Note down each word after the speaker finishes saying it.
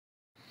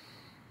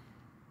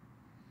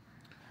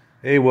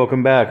Hey,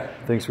 welcome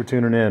back. Thanks for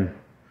tuning in.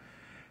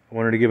 I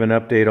wanted to give an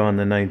update on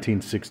the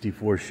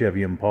 1964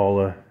 Chevy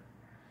Impala.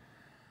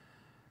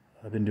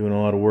 I've been doing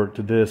a lot of work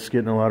to this,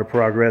 getting a lot of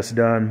progress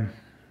done.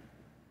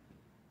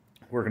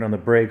 Working on the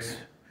brakes,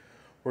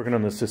 working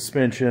on the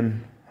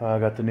suspension. I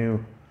got the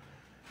new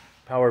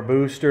power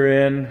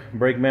booster in,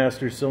 brake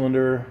master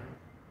cylinder,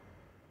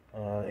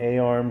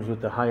 A-arms with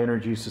the high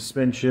energy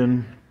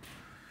suspension,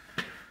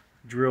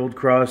 drilled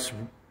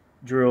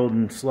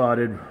and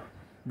slotted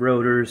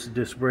rotors,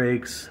 disc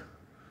brakes,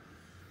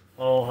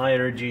 all high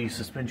energy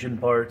suspension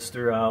parts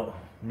throughout,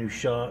 new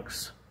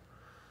shocks,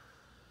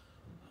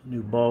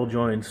 new ball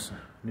joints,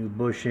 new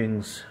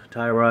bushings,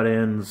 tie rod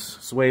ends,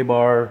 sway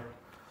bar.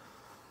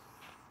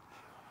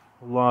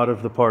 A lot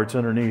of the parts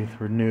underneath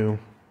were new.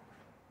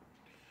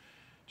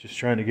 Just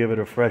trying to give it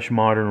a fresh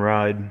modern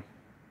ride.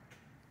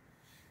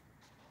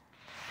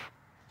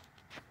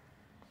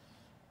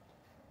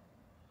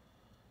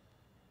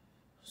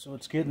 So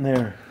it's getting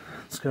there.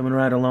 It's coming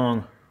right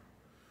along.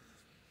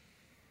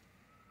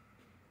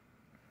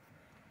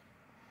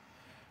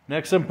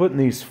 Next, I'm putting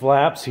these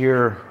flaps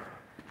here.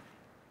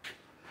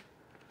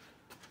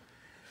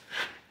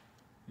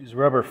 These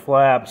rubber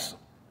flaps.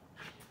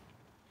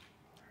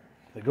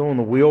 They go in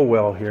the wheel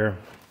well here.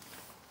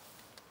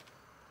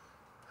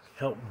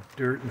 Help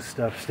dirt and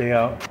stuff stay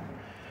out.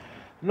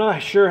 I'm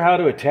not sure how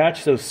to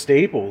attach those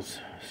staples.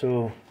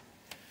 So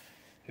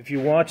if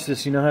you watch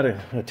this, you know how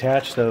to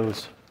attach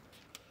those.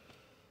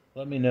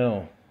 Let me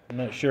know. I'm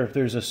not sure if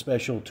there's a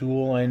special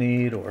tool I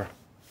need or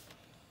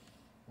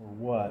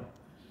what.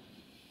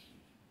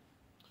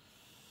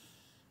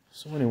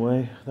 So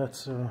anyway,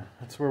 that's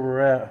where we're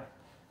at.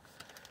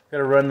 Got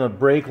to run the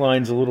brake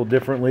lines a little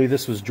differently.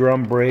 This was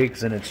drum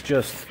brakes, and it's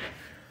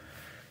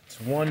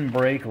one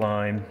brake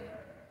line.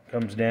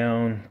 Comes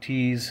down,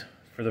 T's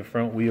for the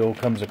front wheel,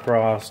 comes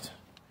across,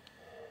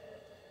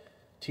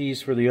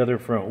 T's for the other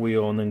front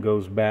wheel, and then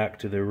goes back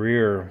to the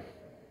rear.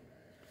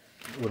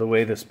 With the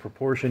way this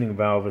proportioning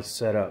valve is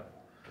set up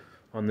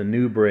on the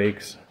new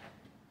brakes,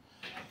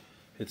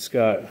 it's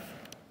got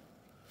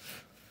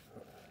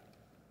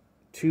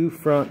two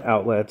front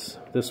outlets,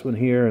 this one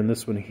here and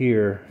this one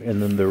here,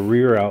 and then the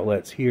rear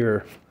outlets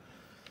here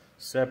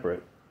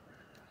separate.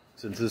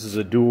 Since this is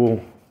a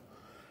dual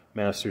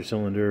master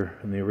cylinder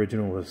and the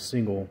original was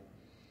single.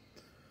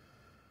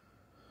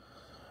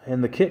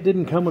 And the kit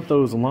didn't come with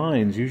those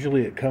lines.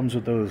 Usually it comes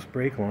with those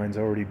brake lines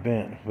already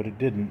bent, but it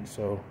didn't,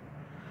 so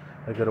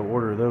I gotta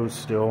order those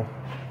still.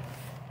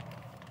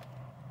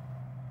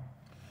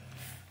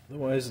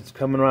 Otherwise, it's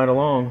coming right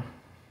along.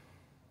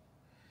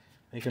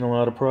 Making a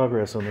lot of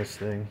progress on this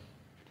thing.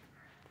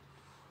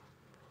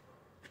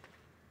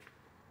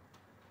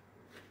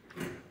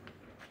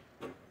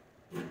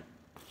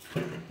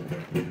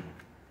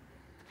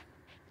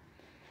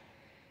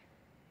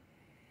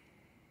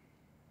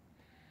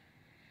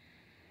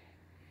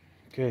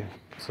 Okay,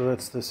 so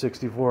that's the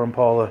 64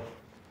 Impala.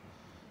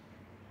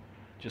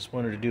 Just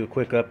wanted to do a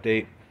quick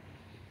update.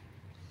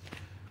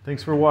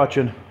 Thanks for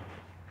watching.